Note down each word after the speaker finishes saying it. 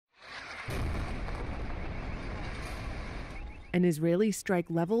An Israeli strike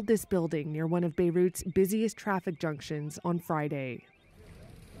leveled this building near one of Beirut's busiest traffic junctions on Friday.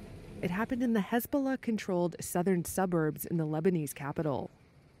 It happened in the Hezbollah-controlled southern suburbs in the Lebanese capital.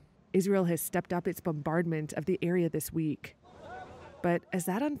 Israel has stepped up its bombardment of the area this week. But as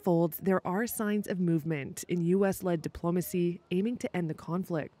that unfolds, there are signs of movement in U.S.-led diplomacy aiming to end the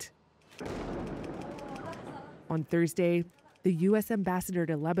conflict. On Thursday, the U.S. ambassador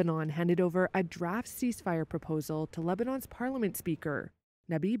to Lebanon handed over a draft ceasefire proposal to Lebanon's parliament speaker,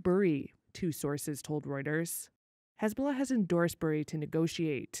 Nabi Berri, two sources told Reuters. Hezbollah has endorsed Berri to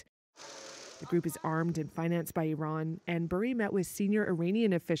negotiate. The group is armed and financed by Iran, and Berri met with senior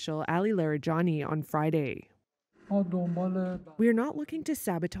Iranian official Ali Larijani on Friday. We are not looking to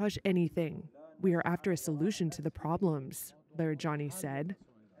sabotage anything. We are after a solution to the problems, Larijani said,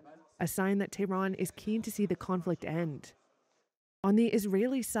 a sign that Tehran is keen to see the conflict end. On the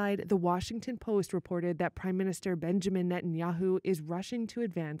Israeli side, the Washington Post reported that Prime Minister Benjamin Netanyahu is rushing to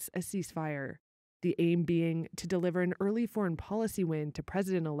advance a ceasefire, the aim being to deliver an early foreign policy win to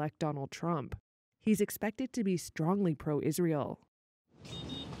President-elect Donald Trump. He's expected to be strongly pro-Israel.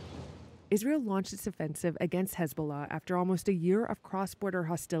 Israel launched its offensive against Hezbollah after almost a year of cross-border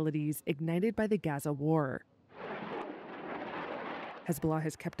hostilities ignited by the Gaza war. Hezbollah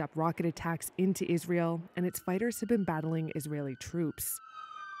has kept up rocket attacks into Israel, and its fighters have been battling Israeli troops.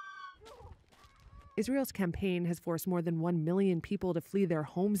 Israel's campaign has forced more than 1 million people to flee their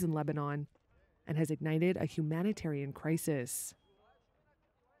homes in Lebanon and has ignited a humanitarian crisis.